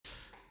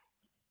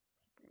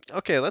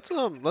Okay, let's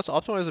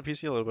optimize the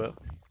PC a little bit.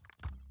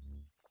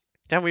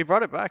 Damn, we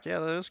brought it back. Yeah,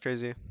 that is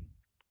crazy.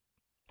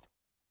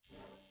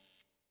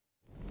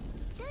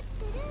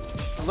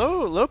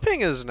 Low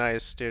ping is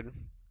nice, dude.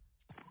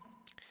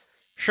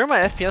 Sure, my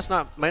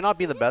FPS might not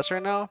be the best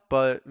right now,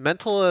 but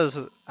mental is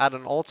at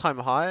an all-time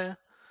high.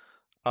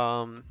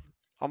 I'm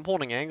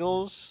holding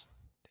angles.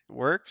 It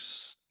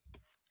works.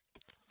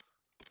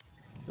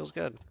 Feels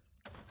good.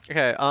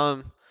 Okay,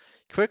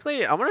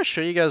 quickly, I'm gonna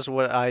show you guys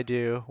what I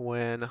do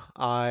when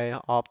I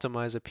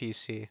optimize a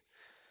PC.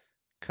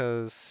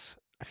 Cause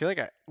I feel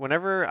like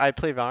whenever I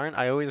play Valorant,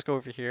 I always go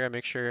over here. I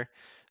make sure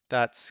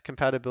that's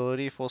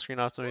compatibility, full screen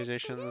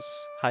optimizations,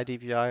 high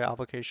DPI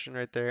application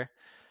right there.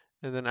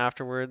 And then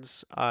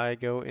afterwards, I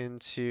go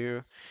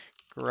into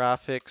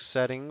graphics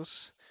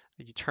settings.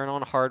 You turn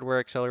on hardware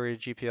accelerated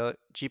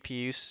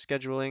GPU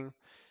scheduling.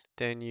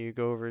 Then you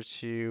go over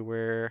to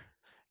where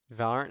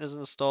Valorant is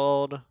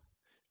installed.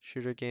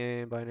 Shooter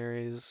game,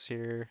 binaries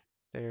here,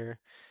 there.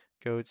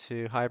 Go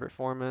to high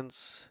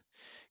performance.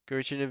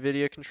 Go to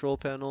NVIDIA control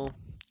panel.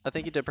 I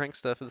think you did prank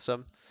stuff with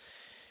some.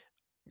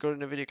 Go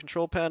to NVIDIA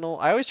control panel.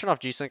 I always turn off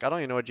G-Sync. I don't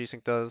even know what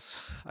G-Sync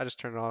does. I just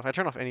turn it off. I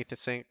turn off anything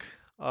sync.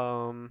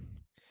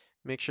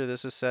 Make sure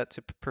this is set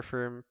to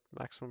prefer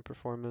maximum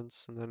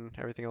performance, and then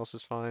everything else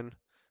is fine.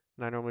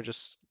 And I normally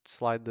just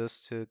slide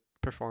this to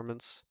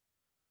performance.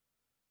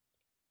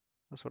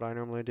 That's what I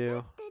normally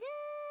do.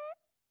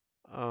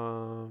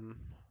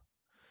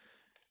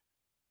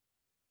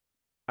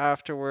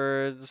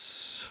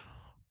 Afterwards,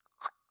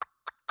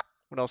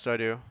 what else do I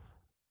do?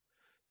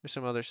 There's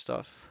some other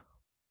stuff.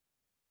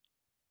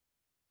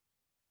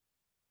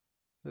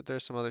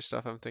 There's some other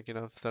stuff I'm thinking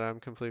of that I'm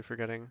completely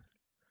forgetting.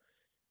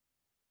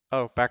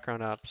 Oh,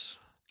 background apps.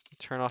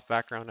 Turn off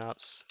background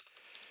apps.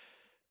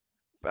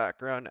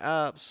 Background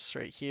apps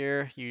right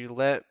here. You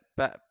let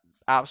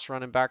apps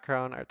run in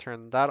background. I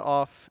turn that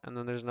off. And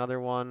then there's another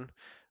one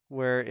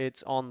where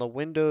it's on the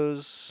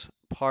Windows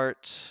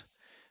part.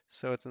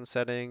 So it's in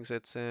settings,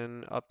 it's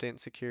in update and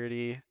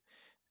security.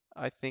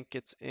 I think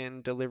it's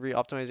in delivery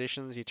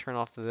optimizations. You turn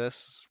off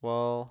this as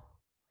well.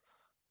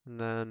 And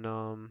then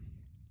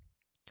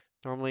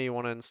normally you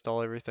want to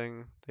install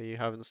everything that you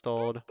have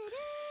installed.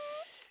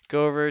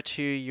 Go over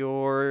to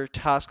your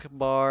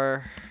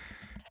taskbar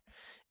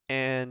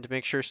and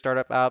make sure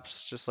startup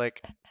apps just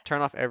like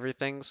turn off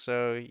everything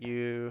so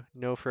you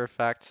know for a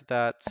fact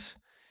that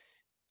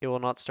it will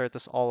not start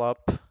this all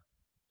up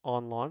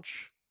on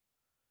launch.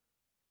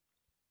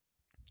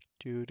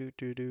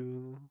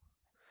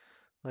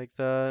 Like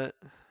that.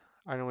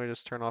 I normally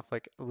just turn off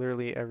like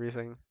literally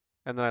everything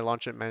and then I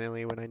launch it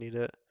manually when I need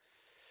it.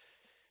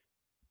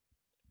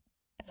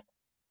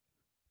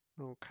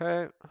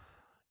 Okay.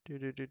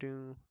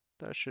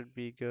 That should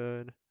be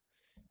good.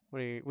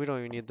 We don't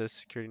even need the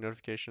security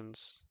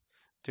notifications.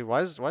 Dude,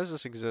 why does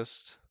this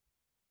exist?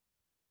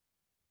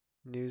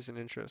 News and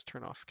interest,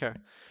 turn off. Okay.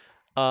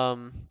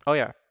 Oh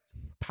yeah,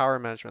 power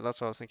management. That's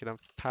what I was thinking of.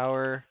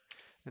 Power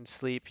and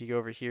sleep. You go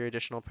over here,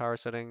 additional power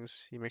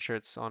settings. You make sure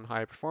it's on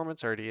high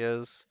performance. Already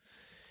is.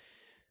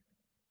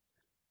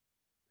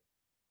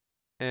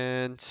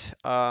 And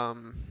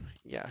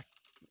yeah,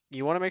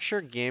 you want to make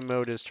sure game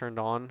mode is turned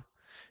on,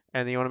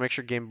 and you want to make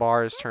sure game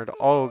bar is turned.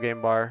 Oh,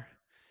 game bar.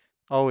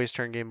 Always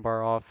turn game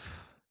bar off.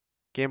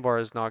 Game bar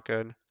is not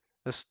good.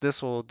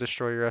 This will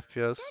destroy your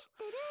FPS.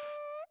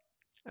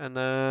 And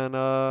then,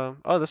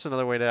 oh, this is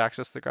another way to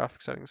access the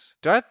graphic settings.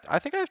 I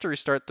think I have to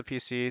restart the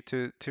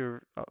PC to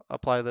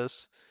apply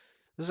this.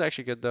 This is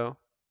actually good though.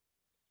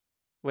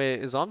 Wait,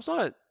 is zombs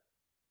not?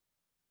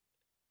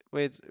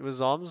 Wait, was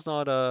zombs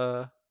not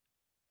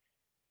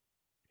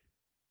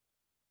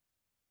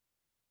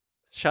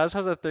Shaz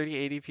has a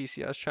 3080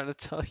 PC. I was trying to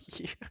tell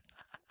you.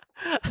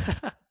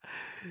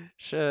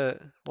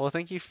 Shit. Well,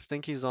 thank you,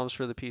 zombs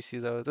for the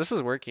PC though. This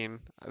is working.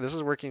 This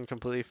is working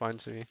completely fine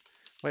to me.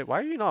 Wait, why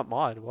are you not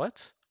mod?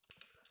 What?